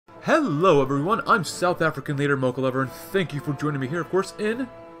Hello everyone, I'm South African leader Mokalever, and thank you for joining me here, of course, in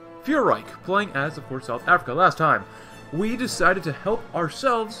Fuhrerreich, playing as, of course, South Africa. Last time, we decided to help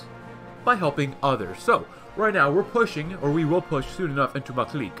ourselves by helping others. So, right now, we're pushing, or we will push soon enough, into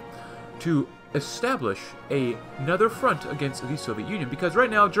Maklik to establish another front against the Soviet Union, because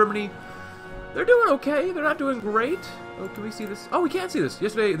right now, Germany, they're doing okay, they're not doing great. Oh, can we see this? Oh, we can't see this.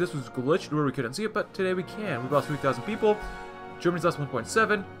 Yesterday, this was glitched where we couldn't see it, but today we can. We've lost 3,000 people. Germany's lost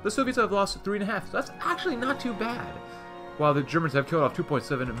 1.7. The Soviets have lost 3.5. So that's actually not too bad. While the Germans have killed off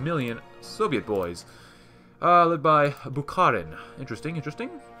 2.7 million Soviet boys. Led by Bukharin. Interesting, interesting.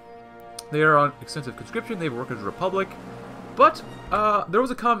 They are on extensive conscription. They work as a republic. But there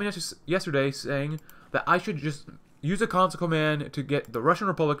was a comment yesterday saying that I should just use a console command to get the Russian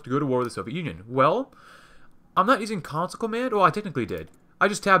Republic to go to war with the Soviet Union. Well, I'm not using console command. Well, I technically did. I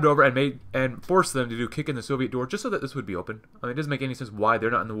just tabbed over and forced them to do kick in the Soviet door just so that this would be open. I mean, it doesn't make any sense why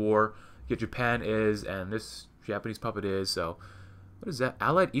they're not in the war, yet Japan is, and this Japanese puppet is, so... What is that?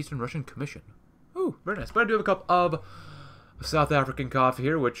 Allied Eastern Russian Commission. Ooh, very nice. But I do have a cup of South African coffee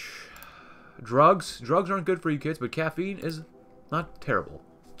here, which... Drugs aren't good for you kids, but caffeine is not terrible.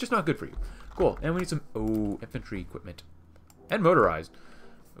 Just not good for you. Cool. And we need some, infantry equipment. And motorized.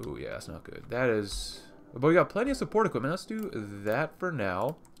 Oh, yeah, that's not good. That is... But we got plenty of support equipment. Let's do that for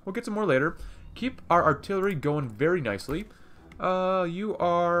now. We'll get some more later. Keep our artillery going very nicely. You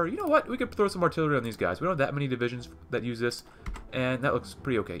know what? We could throw some artillery on these guys. We don't have that many divisions that use this, and that looks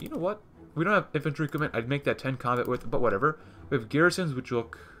pretty okay. You know what? We don't have infantry equipment. I'd make that 10 combat with, but whatever. We have garrisons, which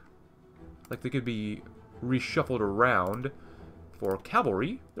look like they could be reshuffled around for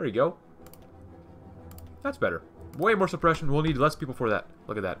cavalry. There you go. That's better. Way more suppression. We'll need less people for that.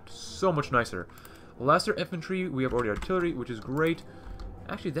 Look at that. So much nicer. Lesser infantry, we have already artillery, which is great.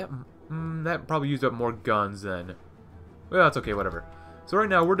 Actually, that probably used up more guns than... Well, that's okay, whatever. So right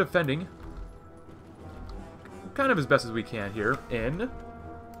now, we're defending kind of as best as we can here in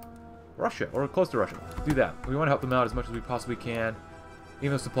Russia, or close to Russia. Do that. We want to help them out as much as we possibly can.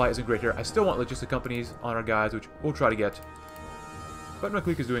 Even though supply isn't great here, I still want logistic companies on our guys, which we'll try to get. But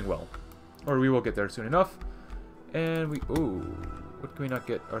Maklik is doing well. Or we will get there soon enough. And we... Ooh, what can we not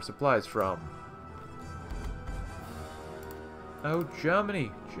get our supplies from? Oh,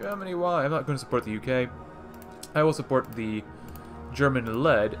 Germany. Germany, why? I'm not going to support the UK. I will support the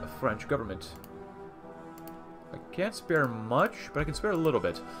German-led French government. I can't spare much, but I can spare a little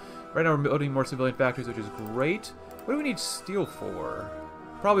bit. Right now we're building more civilian factories, which is great. What do we need steel for?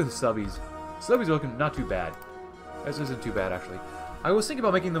 Probably the subbies. Subbies are looking not too bad. This isn't too bad, actually. I was thinking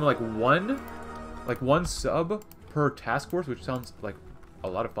about making them like one sub per task force, which sounds like a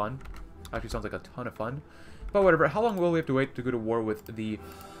lot of fun. Actually sounds like a ton of fun. But whatever, how long will we have to wait to go to war with the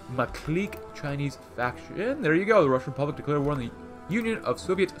Maklik Chinese faction? There you go, the Russian Republic declared war on the Union of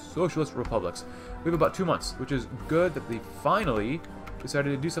Soviet Socialist Republics. We have about 2 months, which is good that they finally decided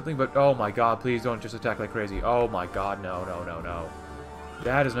to do something, but oh my god, please don't just attack like crazy. Oh my god, no, no, no, no.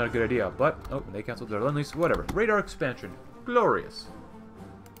 That is not a good idea, but, oh, they canceled their lend-lease, whatever. Radar expansion, glorious.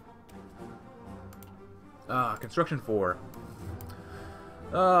 Construction 4.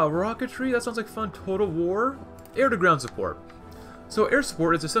 Rocketry, that sounds like fun. Total war. Air-to-ground support. So air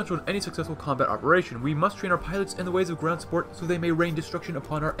support is essential in any successful combat operation. We must train our pilots in the ways of ground support so they may rain destruction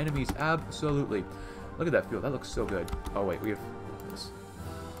upon our enemies. Absolutely. Look at that field. That looks so good. Oh wait, we have this.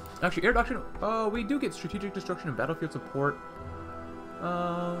 Actually, air doctrine. We do get strategic destruction and battlefield support.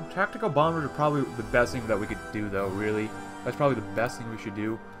 Tactical bombers are probably the best thing that we could do, though. Really, that's probably the best thing we should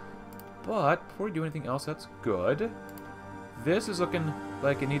do. But before we do anything else, that's good. This is looking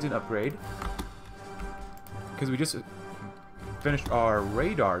like it needs an upgrade. Because we just finished our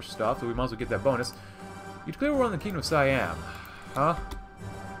radar stuff, so we might as well get that bonus. You declare war on the Kingdom of Siam. Huh?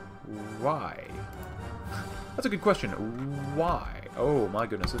 Why? That's a good question. Why? Oh my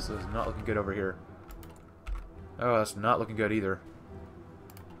goodness, this is not looking good over here. Oh, that's not looking good either.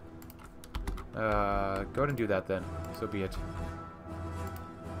 Go ahead and do that then. So be it.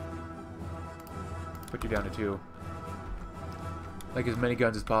 Put you down to 2. Like as many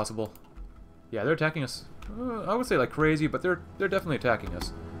guns as possible. Yeah, they're attacking us. I would say like crazy, but they're definitely attacking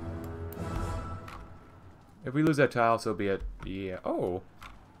us. If we lose that tile, so be it. Yeah. Oh,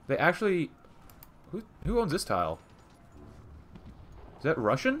 they actually. Who owns this tile? Is that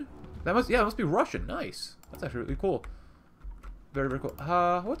Russian? That must. Yeah, it must be Russian. Nice. That's actually really cool. Very, very cool.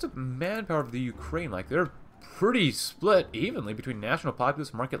 What's the manpower of the Ukraine like? They're pretty split evenly between national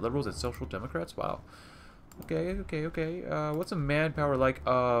populists, market liberals, and social democrats. Wow. Okay, okay, okay. What's the manpower like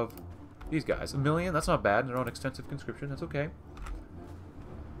of these guys? 1 million? That's not bad. They're on extensive conscription. That's okay.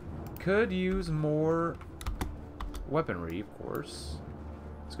 Could use more weaponry, of course.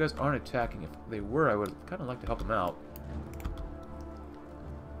 These guys aren't attacking. If they were, I would kind of like to help them out.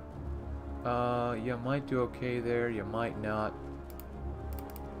 You might do okay there. You might not.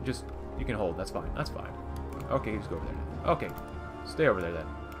 Just, you can hold. That's fine. That's fine. Okay, just go over there. Okay, stay over there then.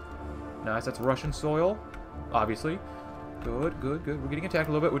 Nice. That's Russian soil, obviously. Good, good, good. We're getting attacked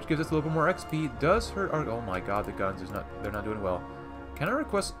a little bit, which gives us a little bit more XP. Does hurt our... Oh my god, the guns is not... They're not doing well. Can I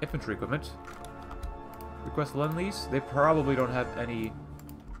request infantry equipment? Request Lend-Lease? They probably don't have any...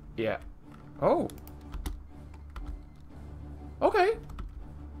 Yeah. Oh. Okay.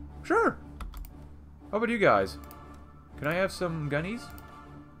 Sure. How about you guys? Can I have some gunnies?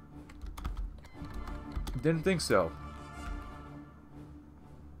 Didn't think so.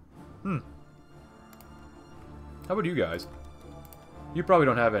 Hmm. How about you guys? You probably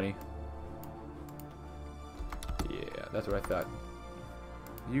don't have any. Yeah, that's what I thought.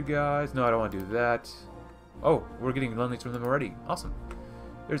 You guys... No, I don't want to do that. Oh, we're getting Lend-Lease from them already. Awesome.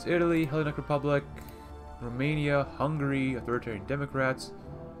 There's Italy, Hellenic Republic, Romania, Hungary, Authoritarian Democrats.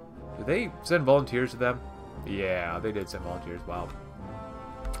 Did they send volunteers to them? Yeah, they did send volunteers. Wow.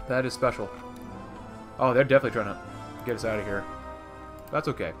 That is special. Oh, they're definitely trying to get us out of here. That's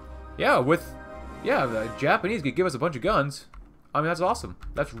okay. Yeah, the Japanese could give us a bunch of guns. I mean, that's awesome.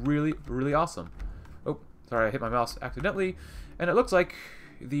 That's really, really awesome. Oh, sorry, I hit my mouse accidentally. And it looks like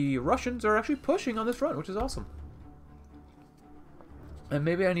the Russians are actually pushing on this front, which is awesome. And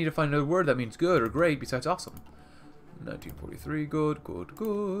maybe I need to find another word that means good or great besides awesome. 1943, good, good,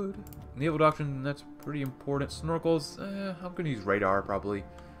 good. Naval doctrine, that's pretty important. Snorkels, I'm going to use radar, probably.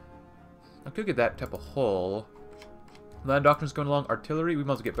 I could get that type of hull. Land doctrine's going along. Artillery, we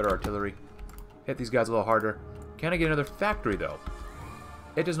must get better artillery. Hit these guys a little harder. Can I get another factory, though?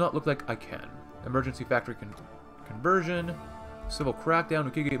 It does not look like I can. Emergency factory conversion. Civil crackdown,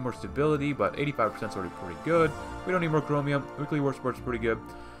 we could get more stability, but 85% is already pretty good. We don't need more chromium. Weekly war support is pretty good.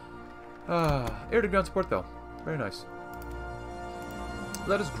 Air-to-ground support, though. Very nice.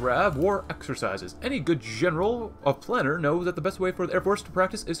 Let us grab war exercises. Any good general of planner knows that the best way for the Air Force to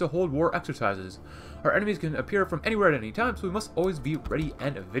practice is to hold war exercises. Our enemies can appear from anywhere at any time, so we must always be ready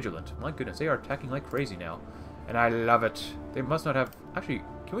and vigilant. My goodness, they are attacking like crazy now. And I love it. They must not have... Actually,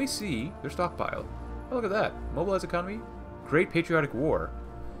 can we see their stockpile? Oh, look at that. Mobilize economy. Great patriotic war.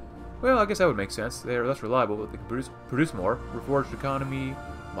 Well, I guess that would make sense. They are less reliable, but they can produce more. Reforged economy.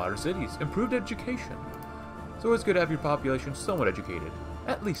 Modern cities. Improved education. So it's good to have your population somewhat educated.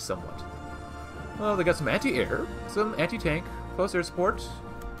 At least somewhat. Well, they got some anti-air, some anti-tank, close air support.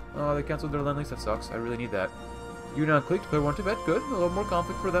 Oh, they canceled their Lend-Lease. That sucks. I really need that. Yunnan clicked, declare war in Tibet. Good. A little more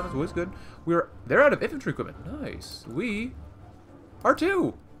conflict for them is always good. They're out of infantry equipment. Nice. We are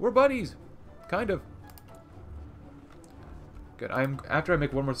too. We're buddies. Kind of. Good. After I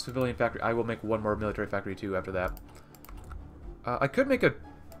make one more civilian factory, I will make one more military factory too after that. I could make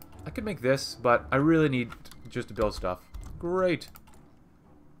this, but I really need just to build stuff. Great.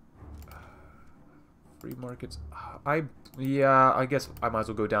 Free markets. Yeah, I guess I might as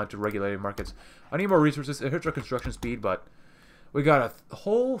well go down to regulated markets. I need more resources. It hurts our construction speed, but we got a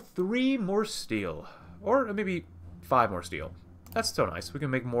whole 3 more steel. Or maybe 5 more steel. That's still nice. We can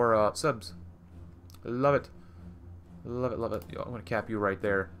make more subs. Love it. Love it, love it. I'm going to cap you right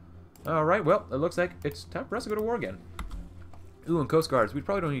there. Alright, well, it looks like it's time for us to go to war again. Ooh, and Coast Guards. We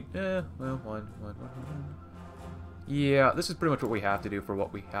probably don't need... well, one. Yeah, this is pretty much what we have to do for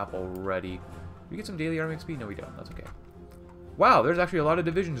what we have already. We get some daily army XP? No, we don't. That's okay. Wow, there's actually a lot of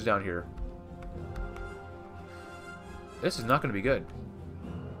divisions down here. This is not going to be good.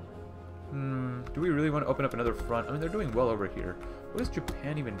 Do we really want to open up another front? I mean, they're doing well over here. What is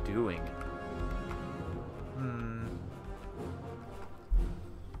Japan even doing?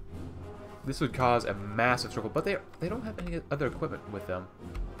 This would cause a massive struggle, but they don't have any other equipment with them.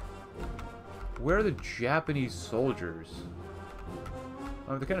 Where are the Japanese soldiers?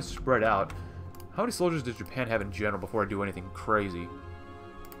 They're kind of spread out. How many soldiers does Japan have in general before I do anything crazy?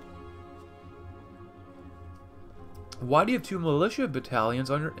 Why do you have 2 militia battalions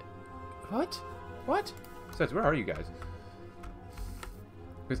on your... What? What? Besides, where are you guys?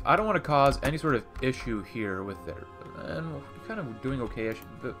 Because I don't want to cause any sort of issue here with their... And we're kind of doing okay-ish.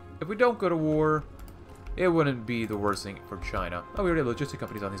 But if we don't go to war, it wouldn't be the worst thing for China. Oh, we already have logistic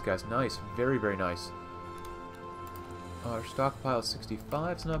companies on these guys. Nice. Very, very nice. Our stockpile is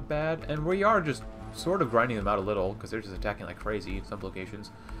 65. It's not bad. And we are just sort of grinding them out a little because they're just attacking like crazy in some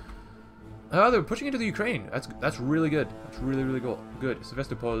locations. They're pushing into the Ukraine. That's really good. That's really, really good.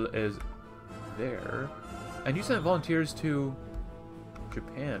 Sevastopol is there. And you sent volunteers to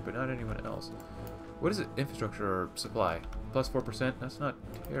Japan, but not anyone else. What is it? Infrastructure or supply? Plus 4%? That's not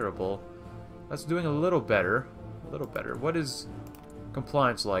terrible. That's doing a little better. A little better. What is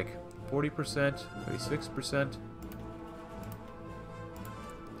compliance like? 40%, 36%.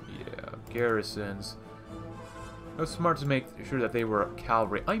 Yeah, garrisons. It was smart to make sure that they were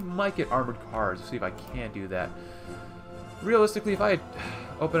cavalry. I might get armored cars to see if I can do that. Realistically, if I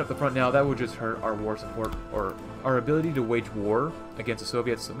open up the front now, that would just hurt our war support or our ability to wage war against the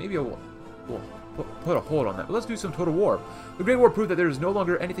Soviets. So maybe we'll put a hold on that. But let's do some total war. The Great War proved that there is no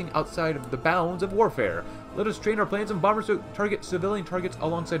longer anything outside of the bounds of warfare. Let us train our planes and bombers to target civilian targets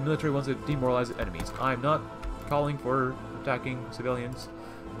alongside military ones that demoralize enemies. I'm not calling for attacking civilians.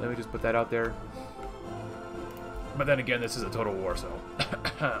 Let me just put that out there. But then again, this is a total war, so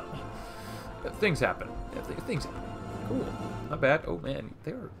things happen. Things happen. Cool, not bad. Oh man,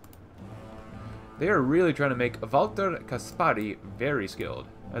 they are really trying to make Walter Kaspari very skilled,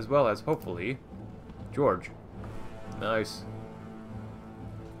 as well as hopefully George. Nice.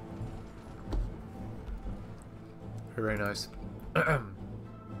 Very nice. The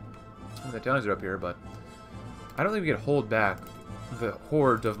Italians are up here, but I don't think we can hold back the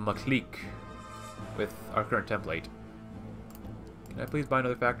horde of Maklik with our current template. Can I please buy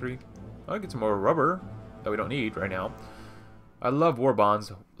another factory? I want to get some more rubber that we don't need right now. I love war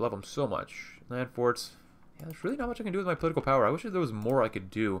bonds. Love them so much. Land forts. Yeah, there's really not much I can do with my political power. I wish there was more I could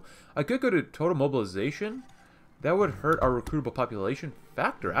do. I could go to total mobilization. That would hurt our recruitable population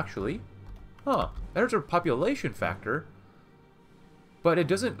factor, actually. Huh. That hurts our population factor. But it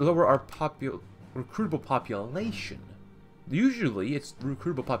doesn't lower our recruitable population. Usually, it's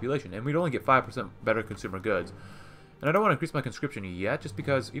recruitable population, and we'd only get 5% better consumer goods. And I don't want to increase my conscription yet, just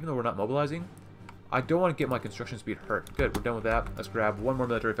because, even though we're not mobilizing, I don't want to get my construction speed hurt. Good, we're done with that. Let's grab one more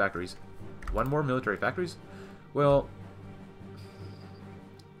military factories. One more military factories? Well,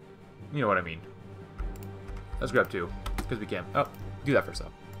 you know what I mean. Let's grab two, because we can. Oh, do that first,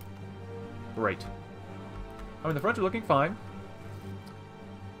 though. Great. I mean, the French are looking fine.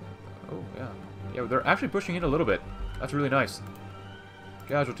 Oh, yeah. Yeah, they're actually pushing in a little bit. That's really nice.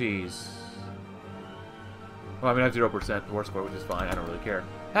 Casualties. Well, I mean, I have 0% war score, which is fine. I don't really care.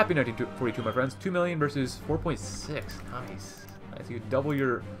 Happy 1942, my friends. 2 million versus 4.6. Nice. Nice. You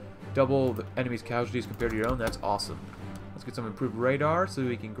double the enemy's casualties compared to your own. That's awesome. Let's get some improved radar so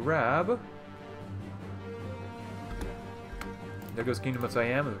we can grab. There goes Kingdom of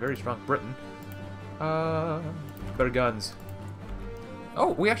Siam with a very strong Britain. Better guns.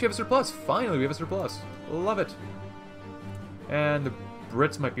 Oh, we actually have a surplus. Finally, we have a surplus. Love it. And the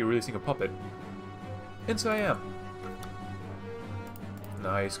Brits might be releasing a puppet in Siam.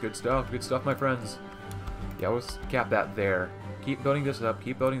 Nice, good stuff, my friends. Yeah, let's cap that there. Keep building this up,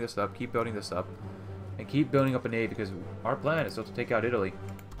 keep building this up, keep building this up, and keep building up a navy because our plan is still to take out Italy.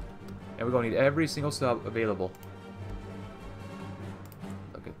 And we're going to need every single sub available.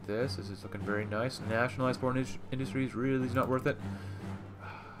 Look at this. This is looking very nice. Nationalized foreign industries really is not worth it.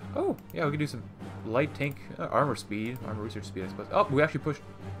 Oh, yeah, we can do some light tank armor speed, armor research speed, I suppose. Oh, we actually pushed,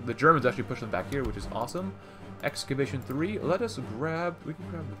 the Germans actually pushed them back here, which is awesome. Excavation 3, let us grab, we can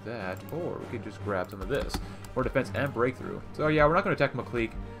grab that, or we could just grab some of this. Or defense and breakthrough. So yeah, we're not going to attack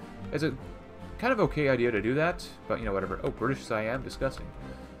Maklik. It's a kind of okay idea to do that, but you know, whatever. Oh, British Siam, disgusting.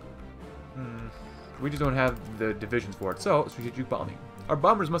 We just don't have the divisions for it, so strategic bombing. Our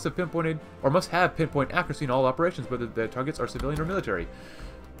bombers must have pinpointed, or must have pinpoint accuracy in all operations, whether the targets are civilian or military.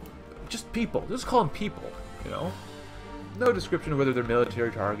 Just people. Just call them people, you know? No description of whether they're military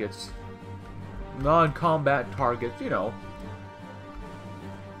targets, non-combat targets, you know.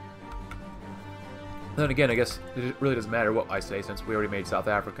 Then again, I guess it really doesn't matter what I say since we already made South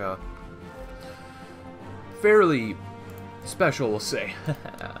Africa fairly special, we'll say.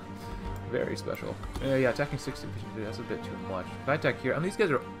 Very special. Yeah, attacking 60, that's a bit too much. If I attack here, I mean, these guys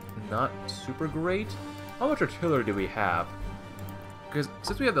are not super great. How much artillery do we have? Because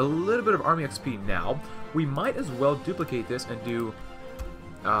since we have a little bit of army XP now, we might as well duplicate this and do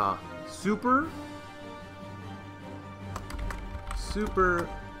super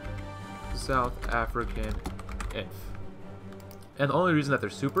South African inf. And the only reason that they're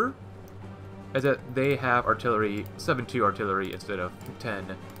super is that they have artillery, 7-2 artillery instead of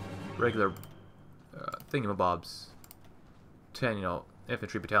 10 regular thingamabobs, 10, you know,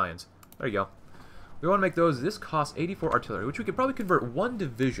 infantry battalions. There you go. We want to make those. This costs 84 artillery, which we could probably convert one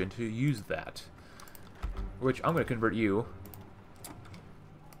division to use that. Which I'm going to convert you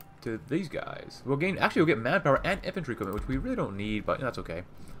to these guys. We'll gain, actually, we'll get manpower and infantry equipment, which we really don't need, but that's okay.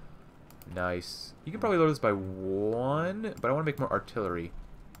 Nice. You can probably load this by 1, but I want to make more artillery.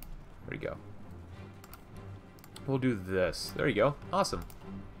 There you go. We'll do this. There you go. Awesome.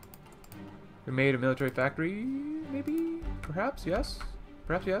 We made a military factory, maybe? Perhaps, yes?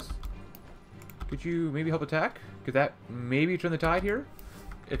 Perhaps, yes? Could you maybe help attack? Could that maybe turn the tide here?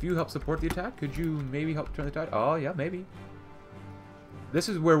 If you help support the attack, could you maybe help turn the tide? Oh, yeah, maybe. This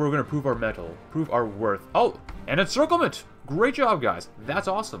is where we're going to prove our mettle, prove our worth. Oh, and encirclement! Great job, guys. That's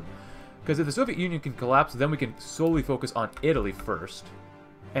awesome. Because if the Soviet Union can collapse, then we can solely focus on Italy first.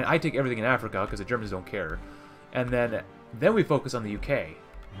 And I take everything in Africa, because the Germans don't care. And then we focus on the UK.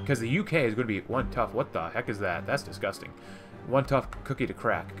 Because the UK is going to be one tough... What the heck is that? That's disgusting. One tough cookie to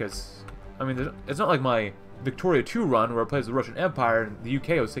crack. Because, I mean, it's not like my Victoria 2 run where I played as the Russian Empire and the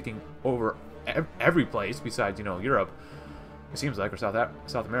UK was taking over every place besides, you know, Europe. It seems like, or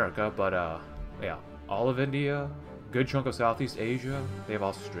South America, but, yeah. All of India, good chunk of Southeast Asia, they have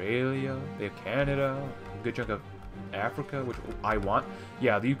Australia, they have Canada, a good chunk of Africa, which I want.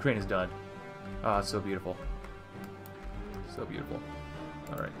 Yeah, the Ukraine is done. It's so beautiful. So beautiful.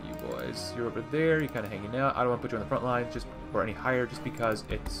 Alright, you boys, you're over there, you're kind of hanging out. I don't want to put you on the front line, or any higher, just because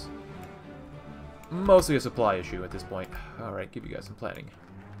it's mostly a supply issue at this point. Alright, give you guys some planning.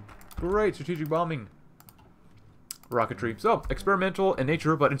 Great, strategic bombing. Rocketry. So, experimental in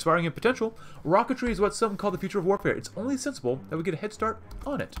nature, but inspiring in potential, rocketry is what some call the future of warfare. It's only sensible that we get a head start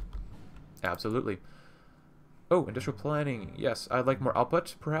on it. Absolutely. Oh, industrial planning. Yes, I'd like more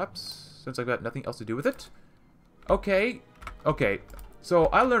output, perhaps, since I've got nothing else to do with it. Okay. Okay. So,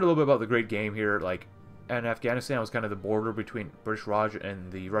 I learned a little bit about the Great Game here, like, and Afghanistan was kind of the border between British Raj and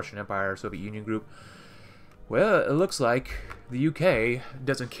the Russian Empire, Soviet Union group. Well, it looks like the UK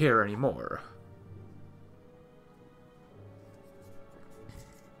doesn't care anymore.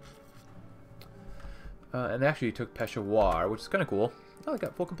 And they actually took Peshawar, which is kind of cool. Oh, they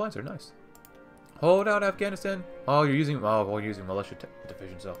got full compliance there. Nice. Hold out, Afghanistan. Oh, you're using... Oh, well, you're using militia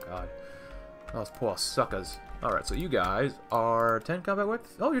divisions. Oh, God. Those poor suckers. Alright, so you guys are 10 combat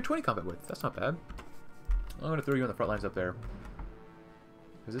width? Oh, you're 20 combat width. That's not bad. I'm going to throw you on the front lines up there.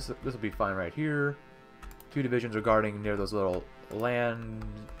 Because this will be fine right here. 2 divisions are guarding near those little land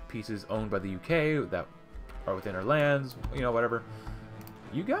pieces owned by the UK that are within our lands. You know, whatever.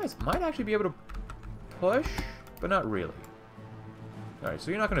 You guys might actually be able to push, but not really. Alright, so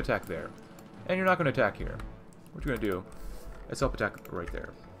you're not going to attack there. And you're not going to attack here. What you're going to do is help attack right there.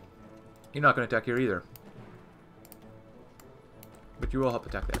 You're not going to attack here either. But you will help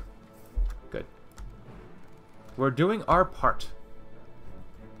attack there. Good. We're doing our part.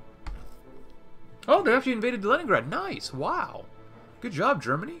 Oh, they actually invaded Leningrad. Nice. Wow. Good job,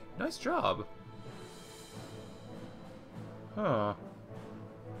 Germany. Nice job. Huh.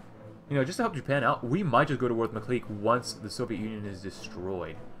 You know, just to help Japan out, we might just go to war with McLeek once the Soviet Union is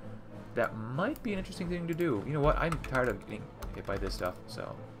destroyed. That might be an interesting thing to do. You know what? I'm tired of getting hit by this stuff,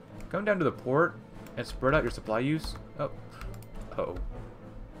 so... Come down to the port and spread out your supply use. Oh. Uh-oh.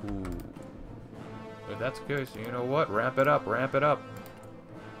 Ooh. If that's the case, you know what? Ramp it up, ramp it up.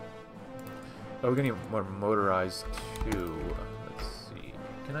 Oh, we're gonna need more motorized, too. Let's see.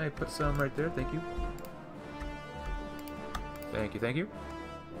 Can I put some right there? Thank you. Thank you, thank you.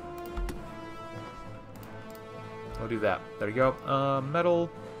 I'll do that. There you go. Metal.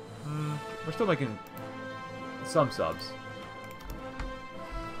 We're still making some subs.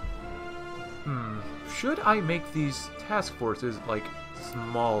 Should I make these task forces, like,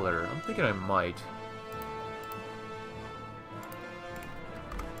 smaller? I'm thinking I might.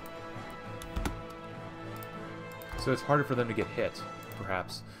 So it's harder for them to get hit,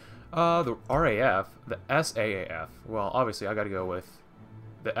 perhaps. The RAF, the SAAF. Well, obviously I gotta go with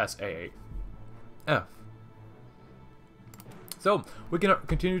the SAAF. So, we can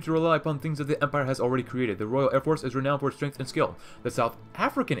continue to rely upon things that the Empire has already created. The Royal Air Force is renowned for its strength and skill. The South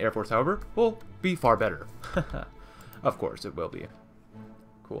African Air Force, however, will be far better. Of course, it will be.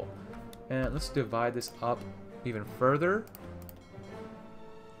 Cool. And let's divide this up even further.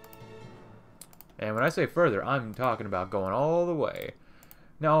 And when I say further, I'm talking about going all the way.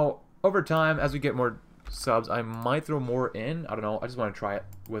 Now, over time, as we get more subs, I might throw more in. I don't know. I just want to try it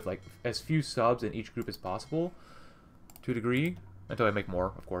with, like, as few subs in each group as possible. To a degree, until I make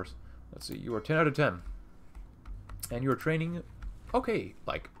more, of course. Let's see, you are 10 out of 10. And you are training, okay,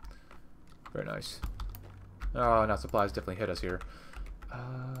 like, very nice. Oh, now supplies definitely hit us here.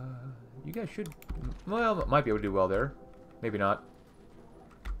 You guys should, well, might be able to do well there. Maybe not.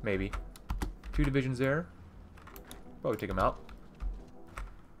 Maybe. 2 divisions there. Probably take them out.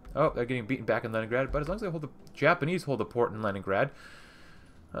 Oh, they're getting beaten back in Leningrad, but as long as they hold the Japanese hold the port in Leningrad.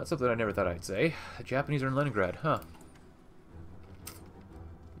 That's something I never thought I'd say. The Japanese are in Leningrad, huh?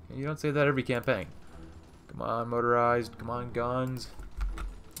 You don't say that every campaign. Come on, motorized. Come on, guns.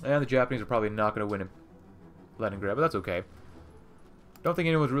 And the Japanese are probably not going to win in Leningrad, but that's okay. Don't think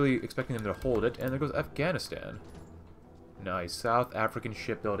anyone's really expecting them to hold it. And there goes Afghanistan. Nice. South African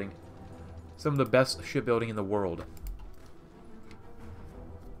shipbuilding. some of the best shipbuilding in the world.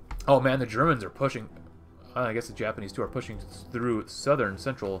 Oh man, the Germans are pushing. I guess the Japanese too are pushing through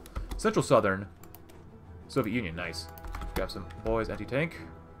central southern Soviet Union. Nice. Let's grab some boys anti-tank.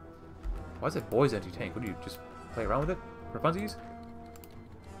 Why is it boys anti-tank? What do you just play around with it for funsies?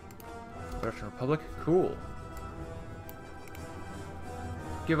 Russian Republic. Cool.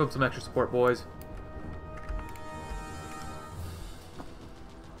 Give them some extra support, boys.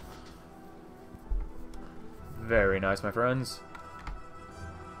 Very nice, my friends.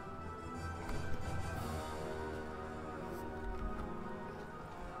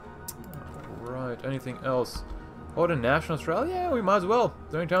 Alright, anything else? Oh, to National Australia? Yeah, we might as well.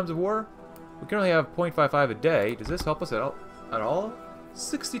 During times of war, we can only have 0.55 a day. Does this help us at all?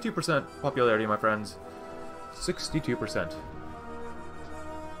 62% popularity, my friends. 62%.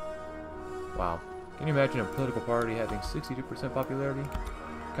 Wow. Can you imagine a political party having 62% popularity?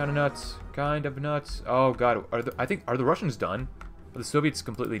 Kind of nuts. Kind of nuts. Oh god, are the Russians done? Are the Soviets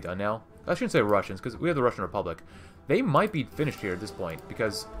completely done now? I shouldn't say Russians, because we have the Russian Republic. They might be finished here at this point,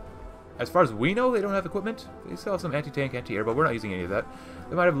 because as far as we know, they don't have equipment. They still have some anti-tank, anti-air, but we're not using any of that.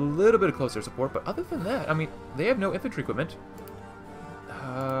 They might have a little bit of close air support, but other than that, I mean, they have no infantry equipment.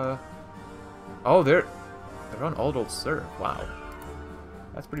 Oh, they're on all-adult serve. Wow.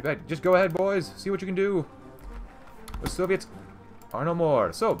 That's pretty bad. Just go ahead, boys. See what you can do. The Soviets are no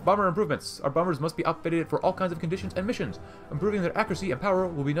more. So, bomber improvements. Our bombers must be outfitted for all kinds of conditions and missions. Improving their accuracy and power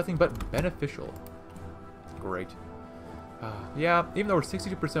will be nothing but beneficial. Great. Yeah, even though we're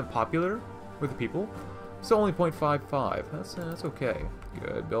 62% popular with the people, still only 0.55. That's okay.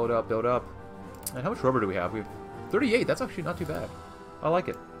 Good. Build up, build up. And how much rubber do we have? We have 38. That's actually not too bad. I like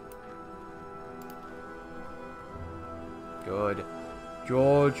it. Good.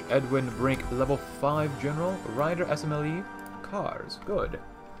 George Edwin Brink, level 5 General, Rider SMLE, cars. Good.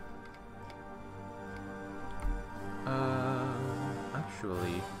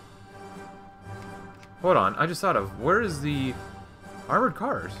 Actually... Hold on, I just thought of, where is the armored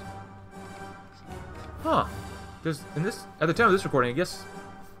cars? Huh. Because in this, at the time of this recording, I guess,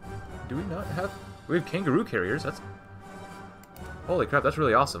 do we not have, we have kangaroo carriers, that's, holy crap, that's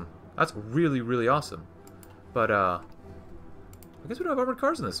really awesome. That's really, really awesome. But, I guess we don't have armored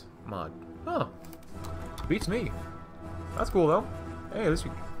cars in this mod. Huh. Beats me. That's cool, though. Hey, at least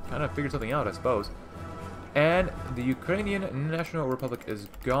we kind of figured something out, I suppose. And the Ukrainian National Republic is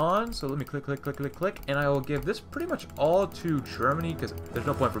gone, so let me click, click, click, click, click, and I will give this pretty much all to Germany, because there's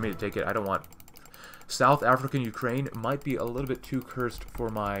no point for me to take it. I don't want... South African Ukraine might be a little bit too cursed for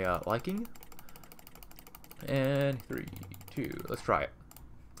my liking. And 3, 2, let's try it.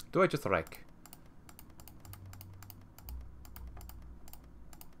 Deutsches Reich.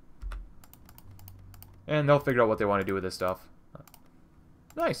 And they'll figure out what they want to do with this stuff.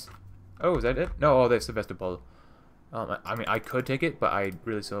 Nice. Oh, is that it? No, oh, they have Sevastopol. I mean, I could take it, but I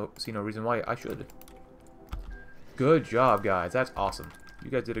really see no reason why I should. Good job, guys. That's awesome.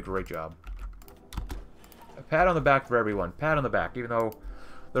 You guys did a great job. A pat on the back for everyone. Pat on the back, even though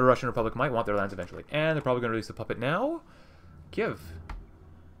the Russian Republic might want their lands eventually. And they're probably going to release the puppet now. Kiev.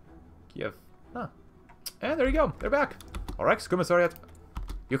 Huh. And there you go. They're back. Alright, Commissariat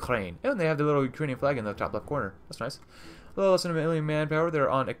Ukraine. And they have the little Ukrainian flag in the top left corner. That's nice. A little less than 1 million manpower. They're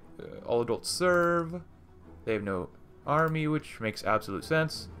on all-adult serve. They have no army, which makes absolute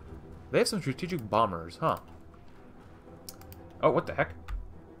sense. They have some strategic bombers, huh? Oh, what the heck?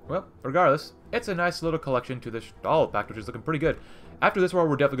 Well, regardless, it's a nice little collection to the Stahl Pact, which is looking pretty good. After this war,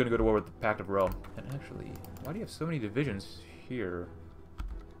 we're definitely going to go to war with the Pact of Rome. And actually, why do you have so many divisions here?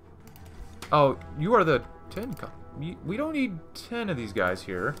 Oh, you are the 10... We don't need 10 of these guys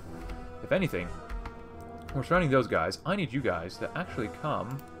here, if anything. We're surrounding those guys. I need you guys to actually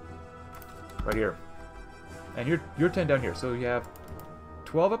come right here. And you're 10 down here. So you have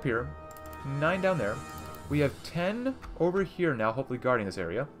 12 up here, 9 down there. We have 10 over here now, hopefully guarding this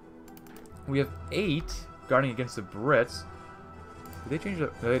area. We have 8 guarding against the Brits. Did they change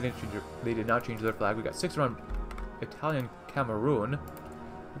their... No, they did not change their flag. We got 6 around Italian Cameroon,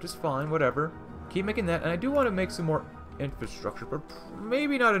 which is fine, whatever. Keep making that, and I do want to make some more infrastructure, but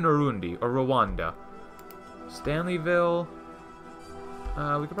maybe not in Burundi or Rwanda. Stanleyville.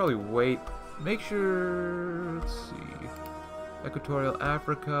 We could probably wait. Make sure... Let's see. Equatorial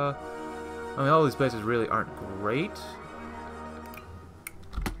Africa. I mean, all these places really aren't great.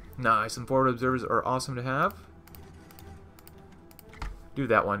 Nice. Some forward observers are awesome to have. Do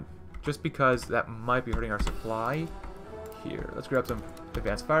that one. Just because that might be hurting our supply. Here. Let's grab some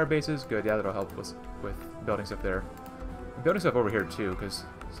advanced fire bases. Good. Yeah, that'll help us with building stuff there. I'm building stuff over here, too, because...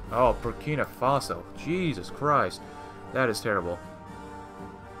 Oh, Burkina Faso. Jesus Christ. That is terrible.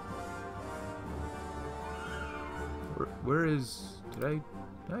 Where is...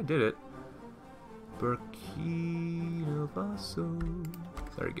 I did it. Burkina Faso.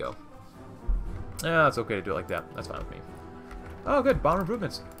 There you go. Yeah, it's okay to do it like that. That's fine with me. Oh, good. Bomber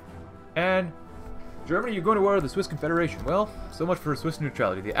improvements. And Germany, you're going to war with the Swiss Confederation. Well, so much for Swiss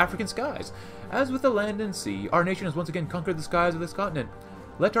neutrality. The African skies. As with the land and sea, our nation has once again conquered the skies of this continent.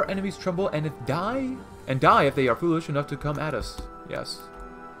 Let our enemies tremble and die if they are foolish enough to come at us. Yes.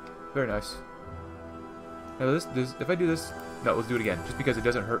 Very nice. Now if I do this... No, let's do it again. Just because it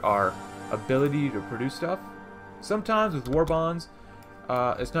doesn't hurt our ability to produce stuff. Sometimes with war bonds,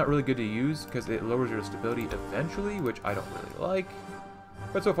 it's not really good to use because it lowers your stability eventually, which I don't really like.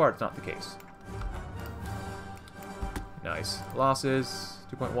 But so far, it's not the case. Nice. Losses,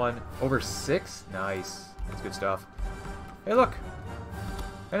 2.1. Over 6? Nice. That's good stuff. Hey, look!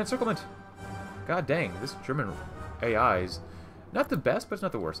 An encirclement! God dang, this German AI is not the best, but it's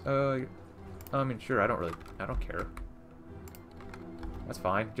not the worst. I mean, sure, I don't care. That's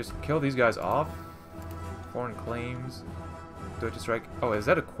fine. Just kill these guys off. Foreign claims. Deutsche Strike. Oh, is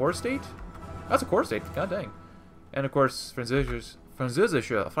that a core state? That's a core state. God dang. And of course, Französische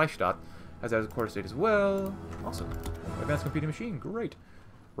Freistaat has that as a core state as well. Awesome. Advanced computing machine. Great.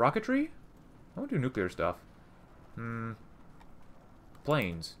 Rocketry? I want to do nuclear stuff.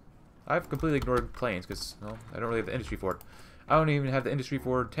 Planes. I've completely ignored planes because, well, I don't really have the industry for it. I don't even have the industry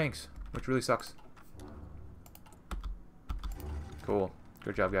for tanks, which really sucks. Cool.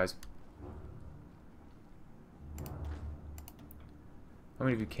 Good job, guys. I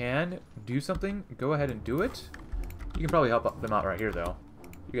mean, if you can do something, go ahead and do it. You can probably help them out right here, though.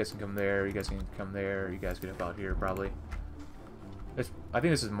 You guys can come there. You guys can come there. You guys can help out here, probably. I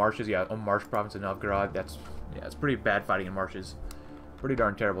think this is marshes. Yeah, a marsh province of Novgorod. Yeah, it's pretty bad fighting in marshes. Pretty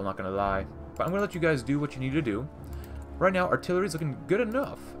darn terrible, not gonna lie. But I'm gonna let you guys do what you need to do. Right now, artillery is looking good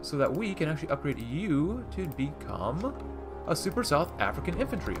enough so that we can actually upgrade you to become a Super South African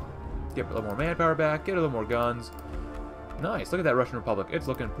infantry. Get a little more manpower back, get a little more guns. Nice. Look at that Russian Republic. It's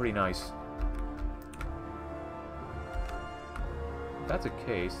looking pretty nice. If that's a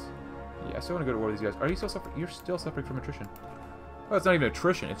case, yeah, I still want to go to war with these guys. Are you still suffering? You're still suffering from attrition. Oh, it's not even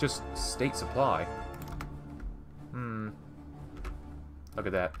attrition. It's just state supply. Look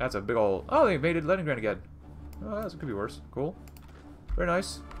at that. That's a big old... Oh, they invaded Leningrad again. Oh, that could be worse. Cool. Very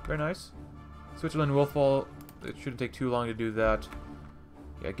nice. Very nice. Switzerland will fall. It shouldn't take too long to do that.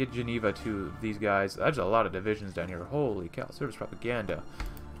 Yeah, get Geneva to these guys. There's a lot of divisions down here. Holy cow. Service propaganda.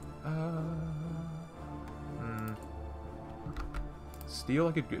 Steel,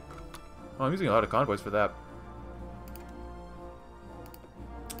 I could get... Oh, I'm using a lot of convoys for that.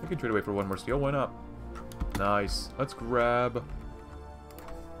 I can trade away for one more steel. Why not? Nice. Let's grab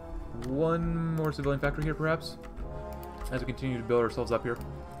one more civilian factory here, perhaps, as we continue to build ourselves up here.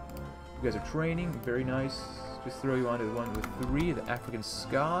 You guys are training. Very nice. Just throw you onto the one with 3, the African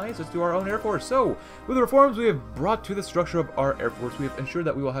skies. Let's do our own Air Force. So, with the reforms we have brought to the structure of our Air Force, we have ensured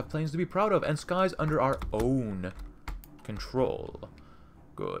that we will have planes to be proud of and skies under our own control.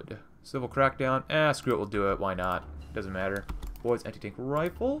 Good. Civil crackdown. Screw it, we'll do it. Why not? Doesn't matter. Boys, anti-tank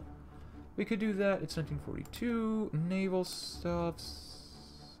rifle. We could do that. It's 1942. Naval stuffs.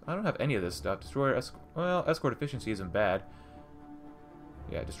 I don't have any of this stuff. Destroyer, well, escort efficiency isn't bad.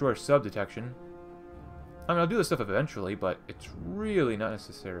 Yeah, destroyer sub-detection. I mean, I'll do this stuff eventually, but it's really not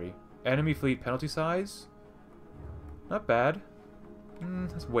necessary. Enemy fleet penalty size? Not bad.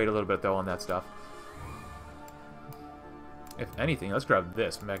 Let's wait a little bit, though, on that stuff. If anything, let's grab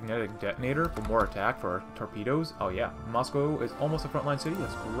this. Magnetic detonator for more attack for our torpedoes. Oh, yeah. Moscow is almost a frontline city.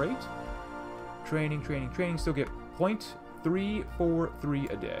 That's great. Training, training, training. Still get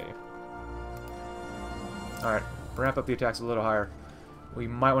 0.343 a day. Alright. Ramp up the attacks a little higher. We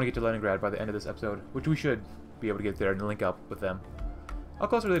might want to get to Leningrad by the end of this episode, which we should be able to get there and link up with them. How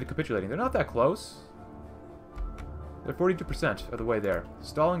close are they to capitulating? They're not that close. They're 42% of the way there.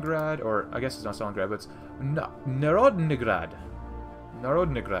 Stalingrad, or I guess it's not Stalingrad, but it's Narodnigrad.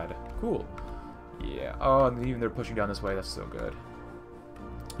 Narodnigrad. Cool. Yeah. Oh, and even they're pushing down this way. That's so good.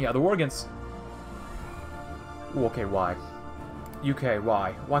 Yeah, the war against... Ooh, okay, why? UK,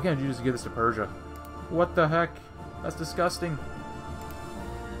 why? Why can't you just give this to Persia? What the heck? That's disgusting.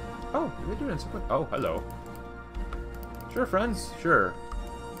 Oh, are they doing encirclement? Oh, hello. Sure, friends. Sure.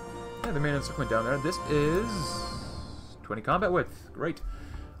 Yeah, they made an encirclement down there. This is 20 combat width. Great.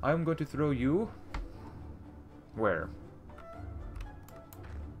 I'm going to throw you... Where?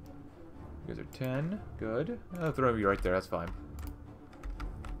 You guys are 10. Good. I'll throw you right there. That's fine.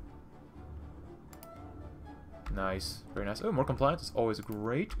 Nice. Very nice. Oh, more compliance is always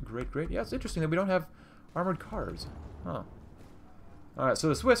great. Great, great. Yeah, it's interesting that we don't have armored cars. Huh. Alright, so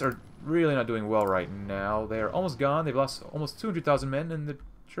the Swiss are really not doing well right now. They are almost gone. They've lost almost 200,000 men, and the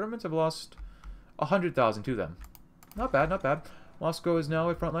Germans have lost 100,000 to them. Not bad, not bad. Moscow is now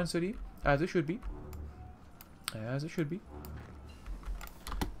a frontline city, as it should be. As it should be.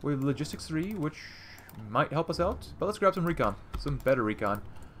 We have Logistics 3, which might help us out. But let's grab some recon. Some better recon.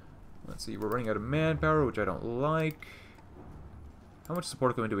 Let's see, we're running out of manpower, which I don't like. How much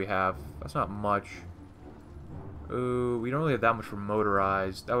support equipment do we have? That's not much. Ooh, we don't really have that much for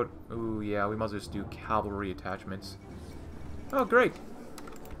motorized. That would... Ooh, yeah, we might as well just do cavalry attachments. Oh, great.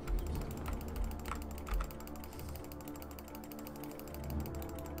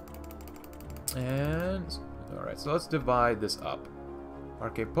 And... Alright, so let's divide this up.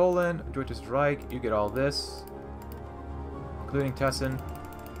 RK Poland, Deutsches Reich, you get all this. Including Tessen.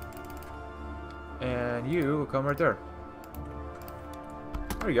 And you will come right there.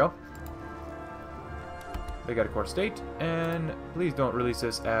 There you go. They got a core state, and please don't release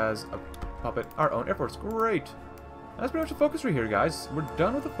this as a puppet. Our own Air Force. Great. That's pretty much the focus tree here, guys. We're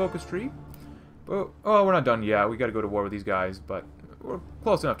done with the focus tree. But, oh, we're not done yet. We got to go to war with these guys, but we're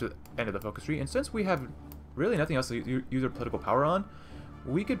close enough to the end of the focus tree. And since we have really nothing else to use our political power on,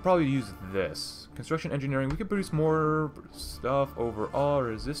 we could probably use this. Construction engineering. We could produce more stuff overall.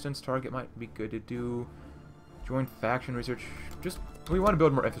 Resistance target might be good to do. Joint faction research. Just, we want to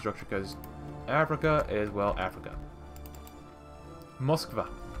build more infrastructure because Africa is, well, Africa. Moskva.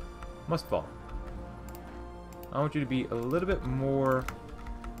 Moskva. I want you to be a little bit more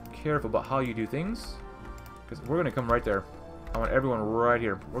careful about how you do things. Because we're going to come right there. I want everyone right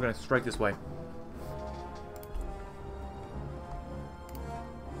here. We're going to strike this way.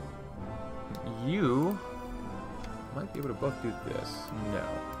 You might be able to both do this. No.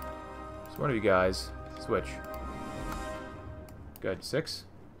 So one of you guys, switch. Good. 6.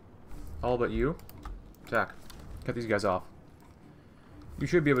 All but you. Attack. Cut these guys off. You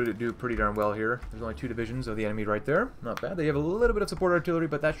should be able to do pretty darn well here. There's only 2 divisions of the enemy right there. Not bad. They have a little bit of support artillery,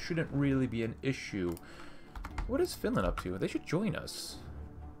 but that shouldn't really be an issue. What is Finland up to? They should join us.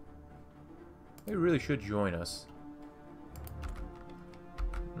 They really should join us.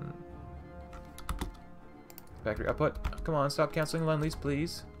 Factory output. Come on, stop canceling Lend-Lease,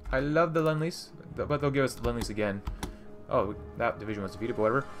 please. I love the Lend-Lease, but they'll give us Lend-Lease again. Oh, that division was defeated, but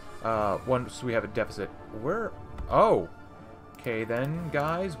whatever. Once we have a deficit. Where? Oh! Okay then,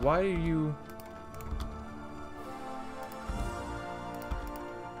 guys, why are you...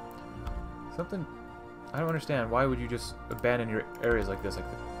 Something... I don't understand. Why would you just abandon your areas like this?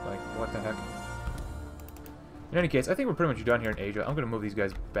 Like what the heck? In any case, I think we're pretty much done here in Asia. I'm going to move these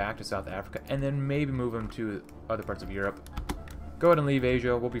guys back to South Africa, and then maybe move them to other parts of Europe. Go ahead and leave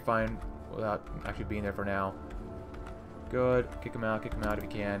Asia. We'll be fine without actually being there for now. Good. Kick them out if you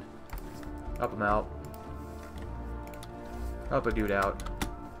can. Help them out. Help a dude out.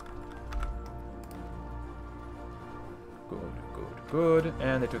 Good.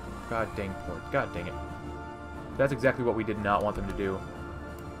 And they took... God dang port. God dang it. That's exactly what we did not want them to do.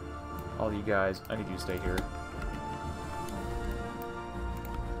 All you guys, I need you to stay here.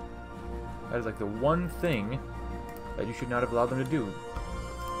 That is like the one thing that you should not have allowed them to do.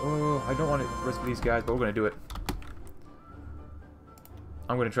 Oh, I don't want to risk these guys, but we're going to do it.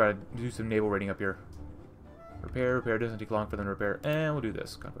 I'm going to try to do some naval raiding up here. Repair doesn't take long for them to repair. And we'll do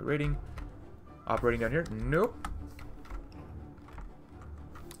this. Convoy raiding. Operating down here. Nope.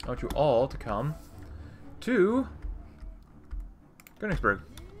 I want you all to come to Königsberg.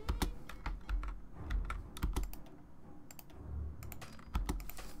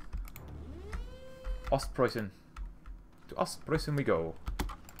 Ostpreußen. To Ostpreußen we go.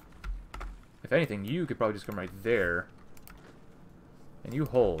 If anything, you could probably just come right there. And you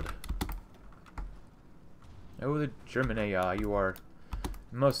hold. Oh, the German AI, you are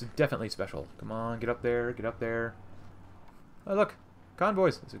most definitely special. Come on, get up there, get up there. Oh, look.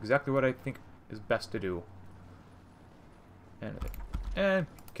 Convoys. That's exactly what I think is best to do. And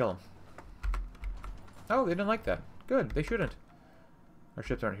kill them. Oh, they didn't like that. Good, they shouldn't. Our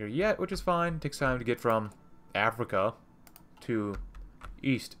ships aren't here yet, which is fine. It takes time to get from Africa to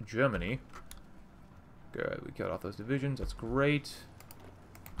East Germany. Good, we killed off those divisions. That's great.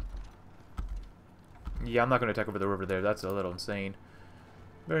 Yeah, I'm not going to attack over the river there. That's a little insane.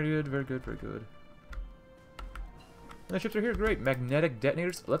 Very good, very good, very good. And the ships are here. Great. Magnetic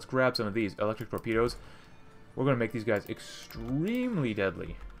detonators. Let's grab some of these. Electric torpedoes. We're going to make these guys extremely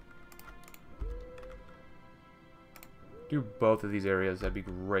deadly. Do both of these areas. That'd be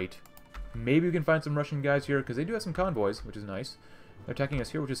great. Maybe we can find some Russian guys here, because they do have some convoys, which is nice. They're attacking us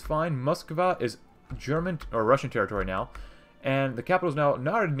here, which is fine. Moskva is German or Russian territory now. And the capital is now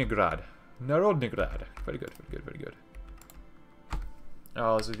Narodnigrad. Narodnigrad. Very good, very good, very good.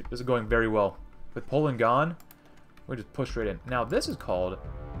 Oh, this is going very well. With Poland gone, we just push straight in. Now, this is called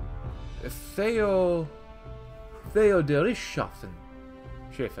Theodorischaffen.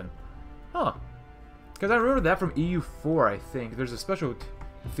 Huh. Because I remember that from EU4, I think. There's a special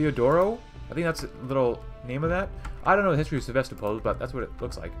Theodoro. I think that's the little name of that. I don't know the history of Sevastopol, but that's what it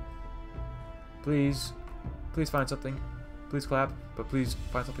looks like. Please. Please find something. Please clap. But please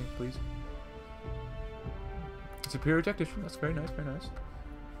find something, please. Superior Tactician. That's very nice, very nice.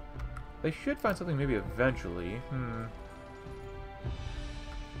 They should find something maybe eventually.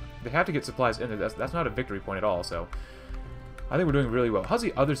 They have to get supplies in there. That's not a victory point at all, so... I think we're doing really well. How's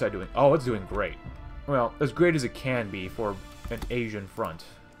the other side doing? Oh, it's doing great. Well, as great as it can be for an Asian front.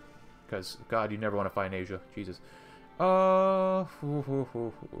 Because, God, you never want to fight in Asia. Jesus. Let's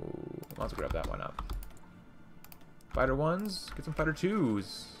grab that one up. Fighter 1s. Get some Fighter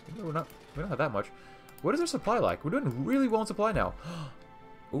 2s. We don't have that much. What is our supply like? We're doing really well in supply now.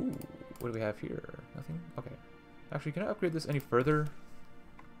 Ooh, what do we have here? Nothing? Okay. Actually, can I upgrade this any further?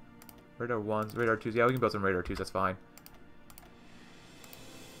 Radar 1s, Radar 2s. Yeah, we can build some Radar 2s. That's fine.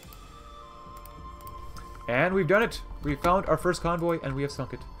 And we've done it! We found our first convoy, and we have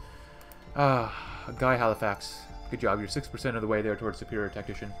sunk it. Guy Halifax. Good job. You're 6% of the way there towards Superior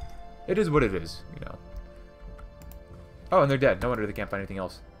Tactician. It is what it is, you know. Oh, and they're dead. No wonder they can't find anything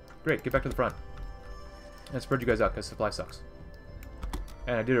else. Great, get back to the front. And spread you guys out, because supply sucks.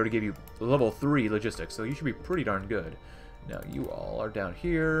 And I did already give you level 3 logistics, so you should be pretty darn good. Now, you all are down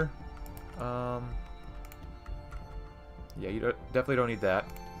here. Yeah, you definitely don't need that.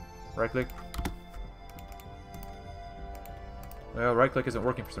 Right-click. Well, right-click isn't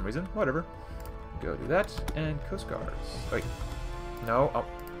working for some reason. Whatever. Go do that. And Coast Guards. Wait. No. Oh,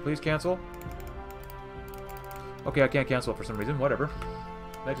 please cancel. Okay, I can't cancel it for some reason. Whatever.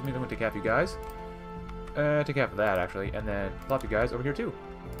 That just means I'm going to take half you guys. Take half of that, actually. And then plop you guys over here, too.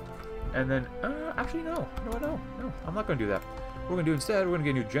 And then, actually, no. No, I'm not going to do that. What we're going to do instead, we're going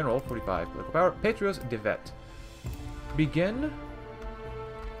to get a new general, 45 political power. Patrios de Vet. Begin,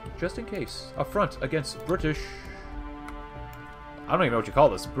 just in case, a front against British... I don't even know what you call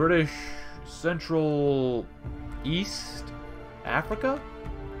this. British Central East Africa?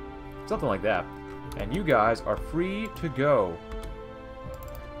 Something like that. And you guys are free to go.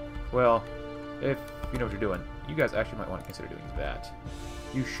 Well, if you know what you're doing, you guys actually might want to consider doing that.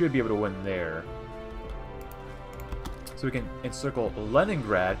 You should be able to win there. So we can encircle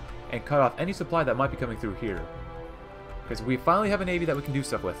Leningrad and cut off any supply that might be coming through here. Because we finally have a navy that we can do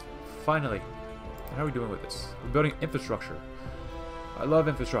stuff with. Finally. And how are we doing with this? We're building infrastructure. I love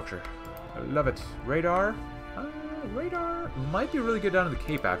infrastructure. I love it. Radar? Radar might be really good down in the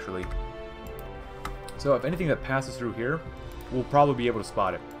Cape, actually. So if anything that passes through here, we'll probably be able to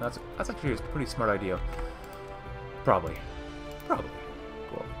spot it. That's actually a pretty smart idea. Probably. Cool.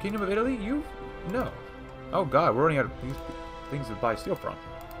 Kingdom of Italy? You? No. Oh god, we're running out of things to buy steel from.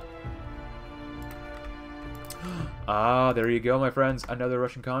 Ah, there you go, my friends. Another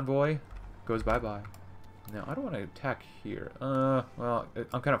Russian convoy goes bye-bye. Now, I don't want to attack here. Well,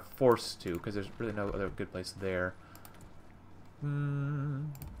 I'm kind of forced to, because there's really no other good place there.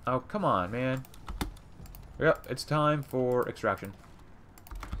 Oh, come on, man. Yep, it's time for extraction.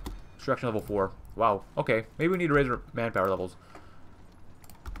 Extraction level 4. Wow, okay. Maybe we need to raise our manpower levels.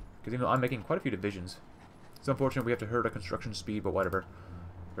 Because, you know, I'm making quite a few divisions. It's unfortunate we have to hurt our construction speed, but whatever.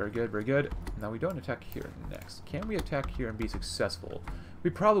 Very good, very good. Now we don't attack here next. Can we attack here and be successful?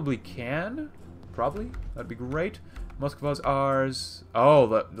 We probably can. Probably. That'd be great. Moskva's ours.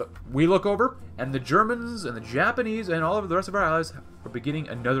 Oh, we look over, and the Germans and the Japanese and all of the rest of our allies are beginning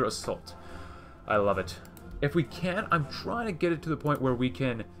another assault. I love it. If we can, I'm trying to get it to the point where we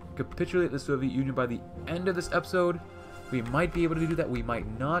can capitulate the Soviet Union by the end of this episode. We might be able to do that. We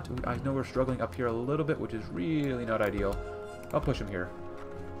might not. I know we're struggling up here a little bit, which is really not ideal. I'll push them here.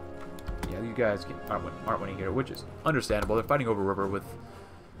 Yeah, these guys aren't winning here, which is understandable. They're fighting over river with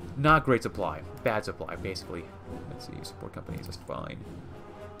not great supply. Bad supply, basically. Let's see. Support companies. That's fine.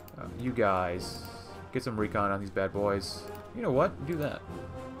 You guys, get some recon on these bad boys. You know what? Do that.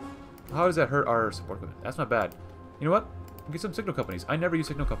 How does that hurt our support company? That's not bad. You know what? Get some signal companies. I never use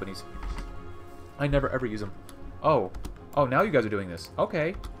signal companies. I never ever use them. Oh. Oh, now you guys are doing this.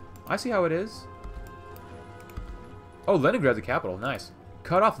 Okay. I see how it is. Oh, Leningrad's the capital. Nice.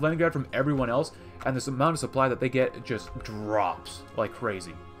 Cut off Leningrad from everyone else, and this amount of supply that they get just drops like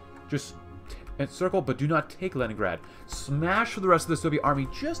crazy. Just encircle, but do not take Leningrad. Smash the rest of the Soviet army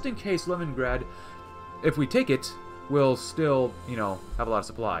just in case Leningrad, if we take it, will still, you know, have a lot of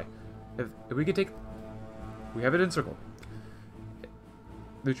supply. If we could take... We have it encircled.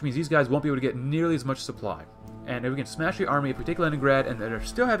 Which means these guys won't be able to get nearly as much supply. And if we can smash the army, if we take Leningrad and they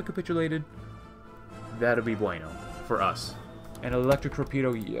still haven't capitulated, that'll be bueno for us. An electric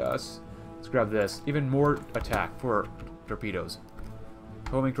torpedo, yes. Let's grab this. Even more attack for torpedoes.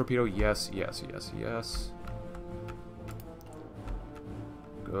 Homing torpedo, yes, yes, yes, yes.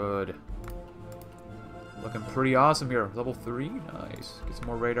 Good. Looking pretty awesome here. Level 3, nice. Get some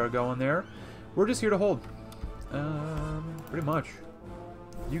more radar going there. We're just here to hold. Pretty much.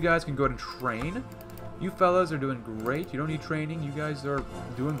 You guys can go ahead and train. You fellas are doing great. You don't need training. You guys are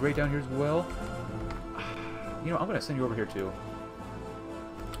doing great down here as well. You know, I'm going to send you over here too.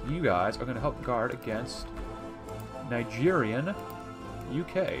 You guys are going to help guard against Nigerian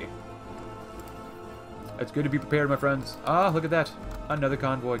UK. It's good to be prepared, my friends. Ah, look at that. Another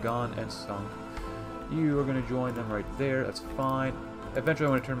convoy gone and sunk. You are going to join them right there. That's fine. Eventually,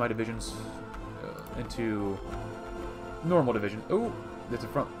 I want to turn my divisions into normal division. Oh, that's a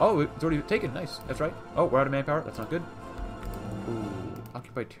front. Oh, it's already taken. Nice. That's right. Oh, we're out of manpower. That's not good. Ooh,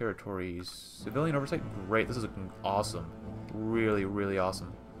 occupied territories. Civilian oversight. Great. This is looking awesome. Really, really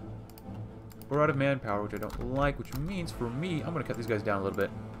awesome. We're out of manpower, which I don't like, which means for me, I'm going to cut these guys down a little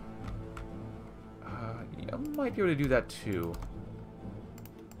bit. Yeah, I might be able to do that too.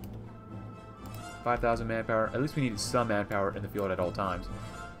 5,000 manpower. At least we need some manpower in the field at all times.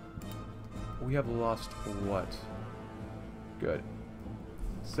 We have lost what? Good.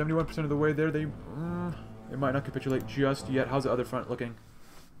 71% of the way there. They might not capitulate just yet. How's the other front looking?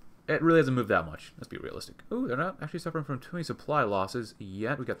 It really hasn't moved that much. Let's be realistic. Oh, they're not actually suffering from too many supply losses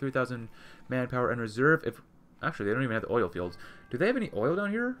yet. We got 3,000 manpower in reserve. If actually, they don't even have the oil fields. Do they have any oil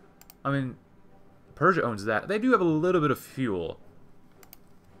down here? I mean, Persia owns that. They do have a little bit of fuel.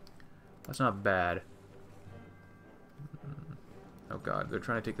 That's not bad. Oh god, they're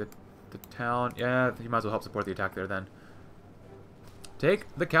trying to take the town. Yeah, you might as well help support the attack there then.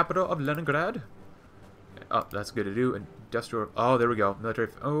 Take the capital of Leningrad. Oh, that's good to do. Industrial. Oh, there we go. Military.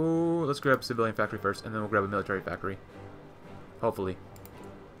 Oh, let's grab civilian factory first, and then we'll grab a military factory. Hopefully.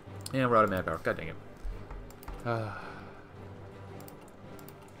 And we're out of manpower. God dang it. Oh,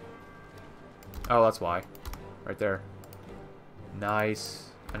 that's why. Right there. Nice.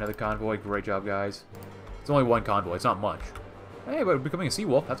 Another convoy. Great job, guys. It's only one convoy. It's not much. Hey, but we're becoming a sea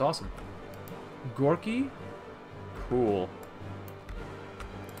wolf. That's awesome. Gorky. Cool.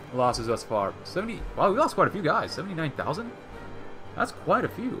 Losses thus far. 70. Wow, we lost quite a few guys. 79,000? That's quite a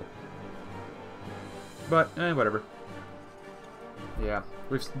few. But, whatever. Yeah.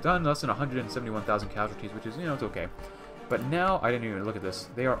 We've done less than 171,000 casualties, which is, you know, it's okay. But now, I didn't even look at this.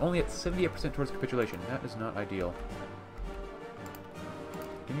 They are only at 78% towards capitulation. That is not ideal.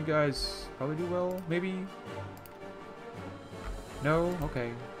 Can you guys probably do well? Maybe? No?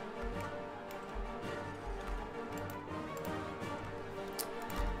 Okay.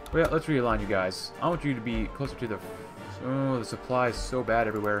 Well, let's realign you guys. I want you to be closer to the... Oh, the supply is so bad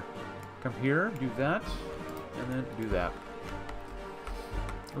everywhere. Come here, do that, and then do that.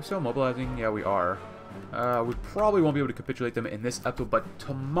 We're still mobilizing? Yeah, we are. We probably won't be able to capitulate them in this episode, but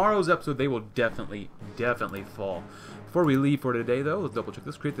tomorrow's episode, they will definitely fall. Before we leave for today, though, let's double check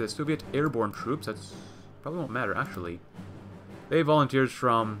this. Create the Soviet airborne troops. That's probably won't matter, actually. They have volunteers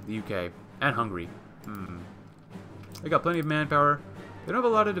from the UK and Hungary. They got plenty of manpower. They don't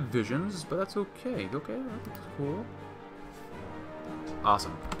have a lot of divisions, but that's okay. Okay, that's cool.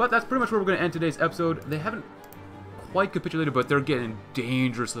 Awesome. But that's pretty much where we're going to end today's episode. They haven't quite capitulated, but they're getting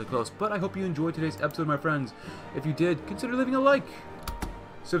dangerously close. But I hope you enjoyed today's episode, my friends. If you did, consider leaving a like.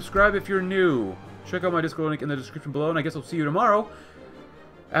 Subscribe if you're new. Check out my Discord link in the description below, and I guess I'll see you tomorrow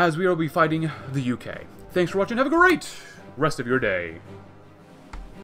as we will be fighting the UK. Thanks for watching. Have a great rest of your day.